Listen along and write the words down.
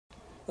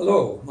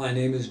Hello, my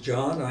name is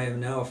John. I am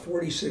now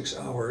 46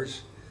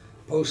 hours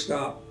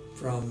post-op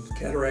from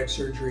cataract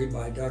surgery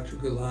by Dr.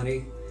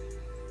 Gulani,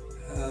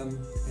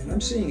 and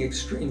I'm seeing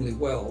extremely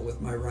well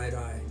with my right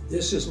eye.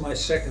 This is my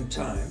second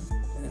time,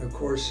 and of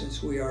course,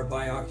 since we are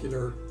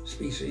biocular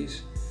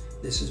species,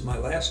 this is my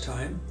last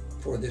time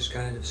for this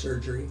kind of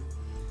surgery.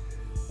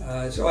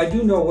 So I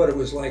do know what it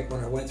was like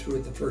when I went through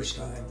it the first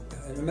time.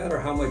 No matter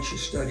how much you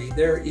study,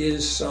 there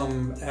is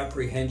some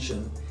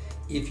apprehension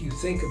if you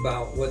think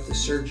about what the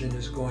surgeon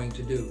is going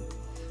to do.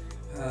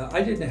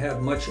 I didn't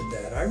have much of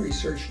that. I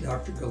researched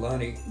Dr.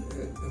 Gulani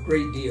a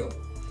great deal.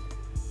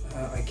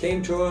 I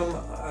came to him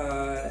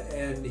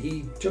and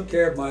he took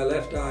care of my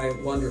left eye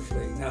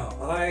wonderfully. Now,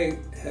 I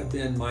have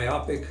been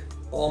myopic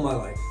all my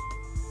life,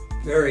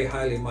 very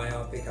highly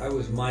myopic. I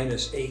was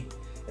 -8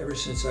 ever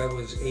since I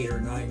was 8 or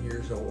 9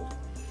 years old.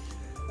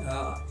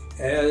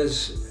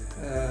 As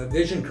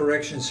vision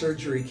correction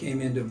surgery came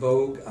into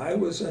vogue, I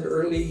was an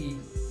early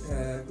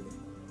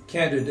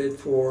candidate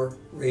for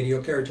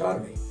radial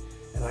keratotomy,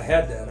 and I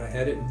had that. I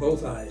had it in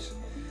both eyes,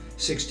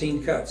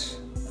 16 cuts.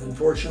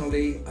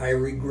 Unfortunately, I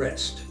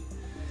regressed,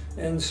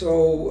 and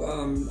so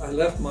I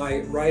left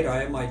my right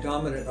eye, my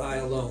dominant eye,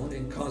 alone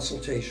in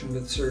consultation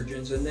with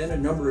surgeons. And then a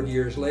number of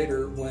years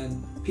later,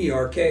 when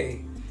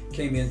PRK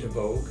came into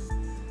vogue,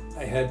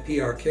 I had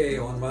PRK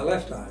on my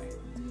left eye,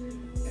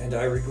 and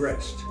I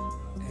regressed.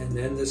 And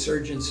then the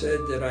surgeon said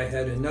that I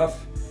had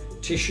enough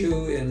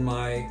tissue in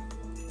my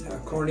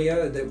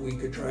cornea that we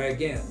could try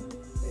again,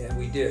 and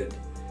we did.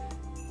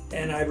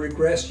 And I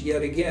regressed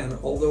yet again,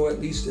 although at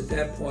least at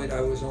that point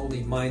I was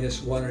only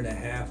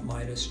 -1.5,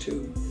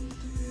 -2.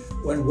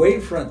 When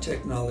wavefront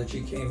technology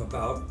came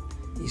about,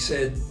 he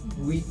said,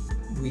 we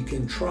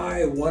can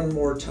try one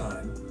more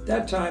time.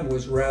 That time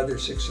was rather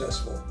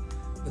successful,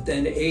 but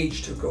then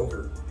age took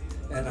over,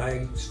 and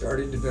I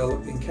started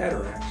developing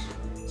cataracts.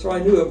 So I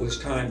knew it was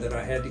time that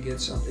I had to get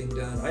something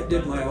done. I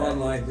did my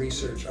online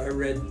research. I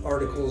read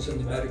articles in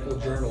the medical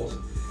journals,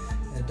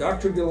 and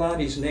Dr.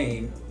 Gulani's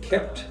name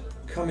kept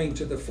coming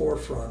to the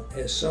forefront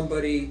as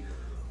somebody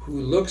who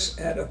looks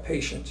at a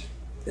patient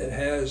that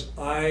has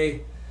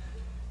eye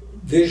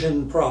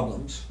vision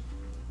problems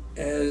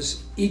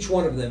as each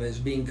one of them as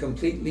being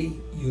completely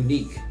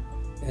unique.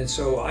 And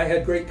so I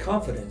had great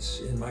confidence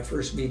in my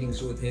first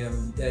meetings with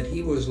him that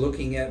he was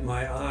looking at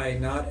my eye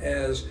not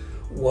as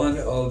one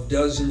of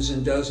dozens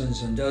and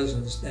dozens and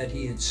dozens that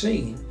he had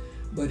seen,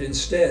 but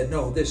instead,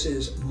 no, this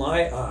is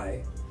my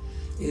eye.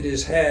 It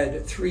has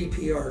had 3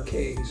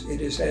 PRKs. It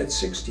has had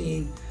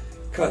 16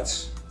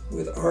 cuts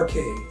with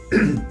RK.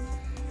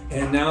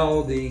 And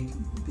now the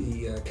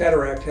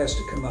cataract has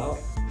to come out,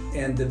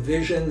 and the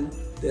vision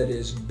that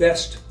is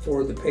best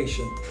for the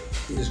patient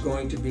is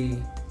going to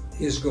be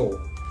his goal.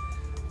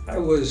 I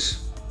was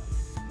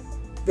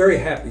very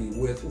happy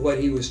with what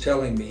he was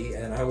telling me,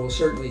 and I will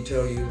certainly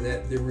tell you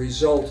that the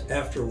result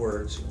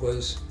afterwards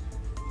was,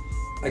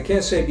 I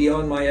can't say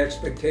beyond my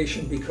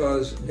expectation,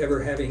 because never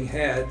having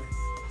had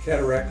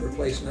cataract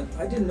replacement,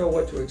 I didn't know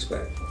what to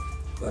expect.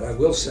 But I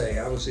will say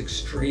I was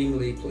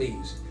extremely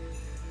pleased.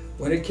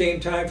 When it came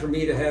time for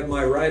me to have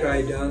my right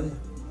eye done,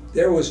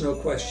 there was no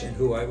question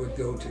who I would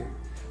go to.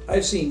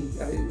 I've seen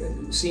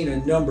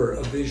a number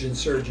of vision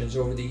surgeons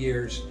over the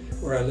years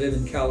where I live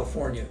in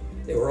California.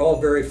 They were all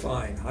very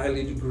fine,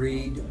 highly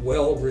degreed,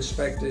 well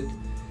respected.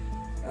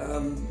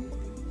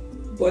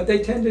 But they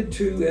tended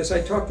to, as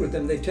I talked with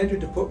them, they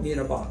tended to put me in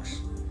a box.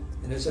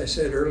 And as I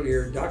said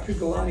earlier, Dr.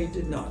 Gulani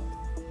did not.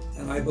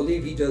 And I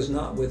believe he does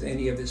not with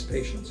any of his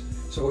patients.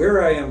 So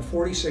here I am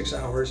 46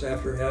 hours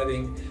after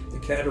having the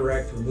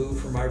cataract removed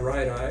from my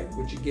right eye,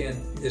 which again,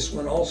 this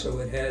one also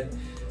had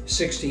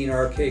 16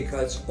 RK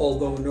cuts,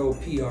 although no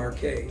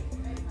PRK.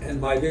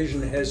 And my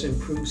vision has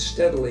improved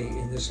steadily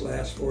in this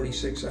last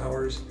 46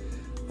 hours.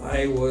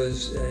 I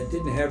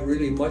didn't have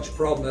really much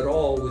problem at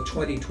all with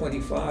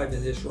 20/25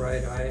 in this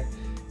right eye.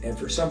 And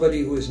for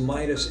somebody who was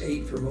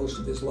 -8 for most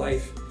of his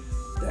life,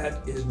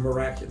 that is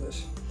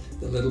miraculous.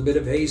 The little bit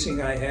of hazing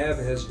I have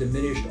has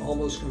diminished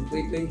almost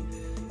completely.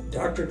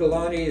 Dr.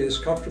 Gulani is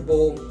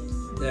comfortable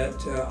that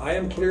I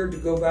am cleared to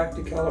go back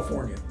to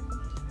California.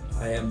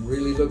 I am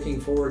really looking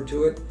forward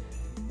to it.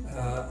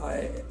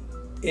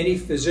 Any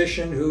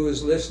physician who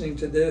is listening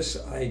to this,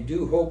 I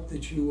do hope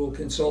that you will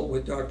consult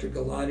with Dr.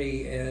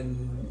 Gulani and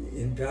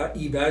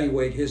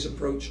evaluate his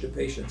approach to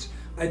patients.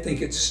 I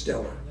think it's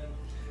stellar.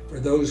 For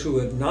those who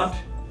have not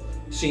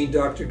seen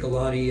Dr.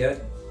 Gulani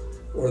yet,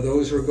 or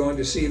those who are going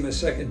to see him a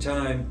second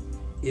time,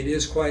 it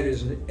is quite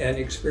an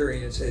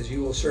experience, as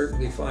you will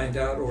certainly find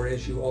out, or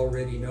as you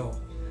already know.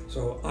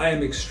 So I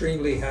am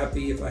extremely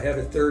happy. If I had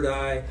a third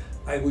eye,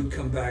 I would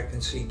come back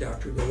and see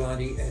Dr.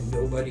 Gulani and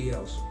nobody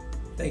else.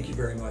 Thank you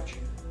very much.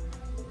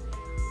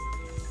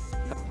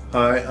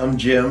 Hi, I'm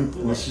Jim,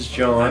 and this is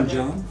John. I'm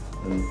John.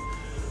 And,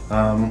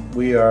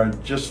 we are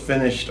just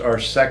finished our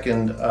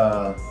second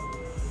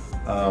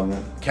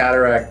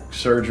cataract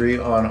surgery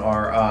on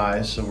our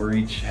eyes, so we're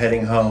each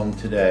heading home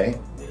today.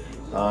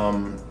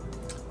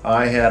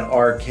 I had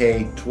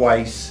RK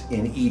twice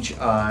in each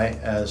eye,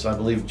 as I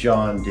believe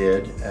John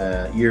did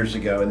years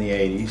ago in the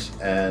 80s,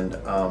 and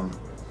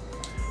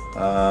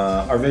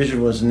our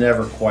vision was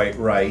never quite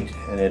right,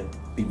 and it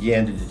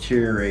began to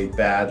deteriorate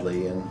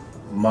badly, and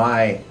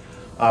my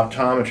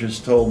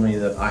optometrist told me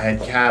that I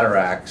had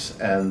cataracts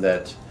and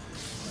that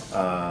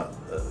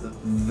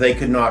they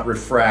could not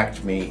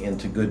refract me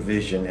into good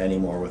vision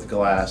anymore with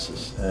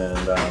glasses.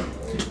 And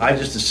I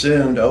just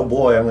assumed, oh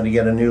boy, I'm going to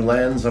get a new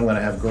lens, I'm going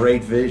to have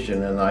great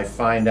vision, and I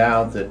find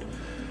out that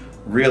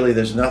really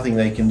there's nothing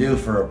they can do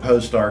for a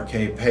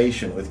post-RK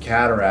patient with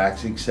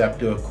cataracts except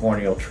do a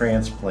corneal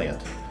transplant.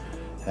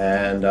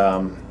 And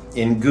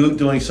in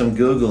doing some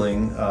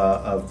Googling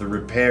of the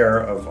repair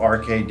of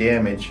RK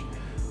damage,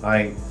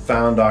 I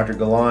found Dr.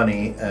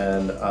 Gulani,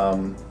 and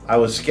I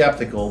was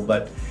skeptical,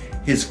 but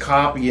his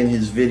copy in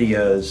his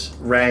videos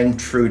rang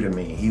true to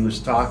me. He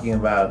was talking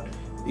about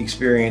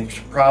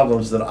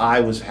problems that I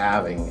was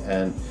having,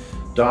 and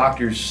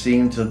doctors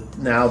seem to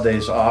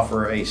nowadays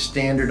offer a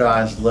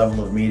standardized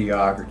level of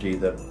mediocrity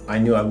that I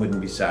knew I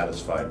wouldn't be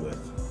satisfied with.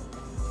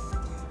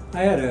 I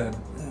had a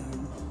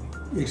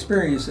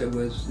experience that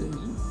was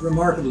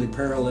remarkably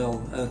parallel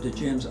to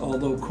Jim's,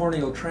 although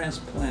corneal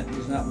transplant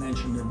was not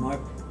mentioned in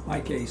my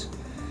case.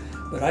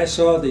 But I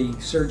saw the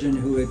surgeon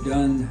who had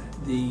done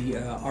the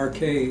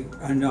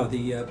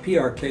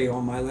PRK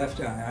on my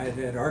left eye. I had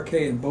had RK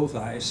in both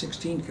eyes,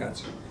 16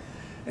 cuts,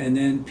 and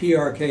then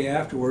PRK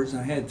afterwards.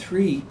 I had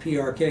 3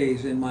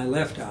 PRKs in my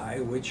left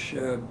eye, which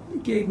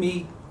gave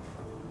me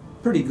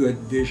pretty good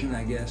vision,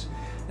 I guess.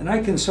 And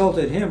I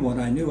consulted him when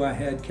I knew I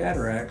had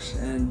cataracts,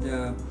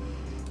 and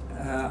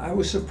I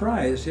was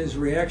surprised. His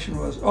reaction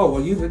was, "Oh,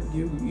 well,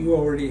 you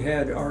already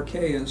had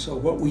RK, and so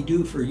what we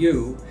do for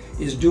you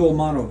is dual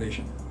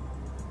monovision."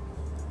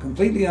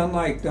 Completely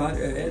unlike,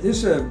 this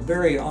is a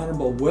very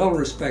honorable,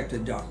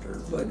 well-respected doctor,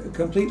 but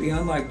completely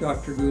unlike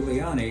Dr.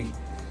 Gulani,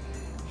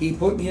 he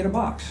put me in a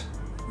box.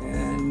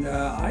 And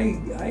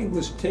I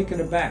was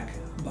taken aback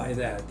by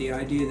that, the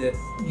idea that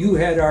you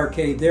had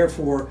RK,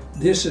 therefore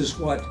this is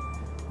what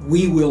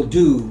we will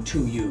do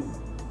to you.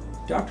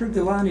 Dr.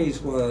 Gulani's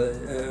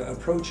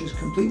approach is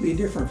completely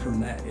different from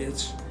that.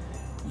 It's,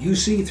 you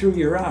see through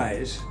your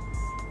eyes.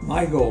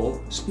 My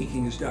goal,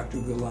 speaking as Dr.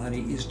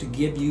 Gulani, is to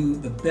give you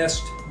the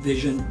best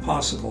vision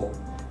possible,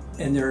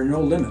 and there are no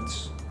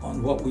limits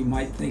on what we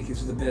might think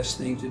is the best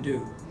thing to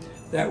do.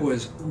 That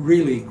was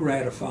really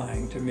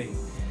gratifying to me.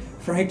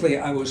 Frankly,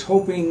 I was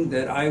hoping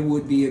that I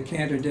would be a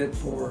candidate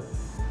for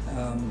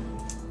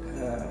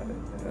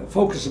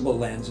focusable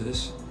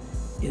lenses.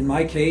 In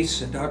my case,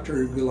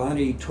 Dr.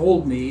 Gulani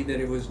told me that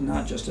it was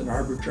not just an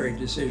arbitrary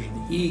decision.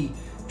 He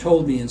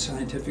told me in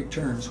scientific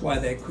terms why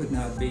that could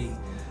not be.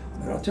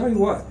 But I'll tell you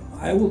what,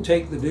 I will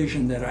take the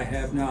vision that I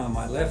have now.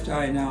 My left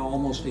eye now,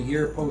 almost a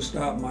year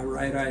post-op. My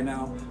right eye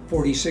now,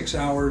 46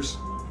 hours,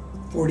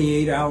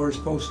 48 hours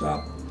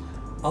post-op.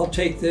 I'll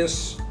take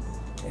this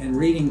and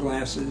reading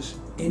glasses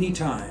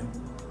anytime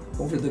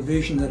over the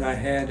vision that I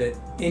had at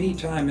any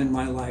time in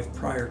my life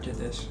prior to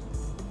this.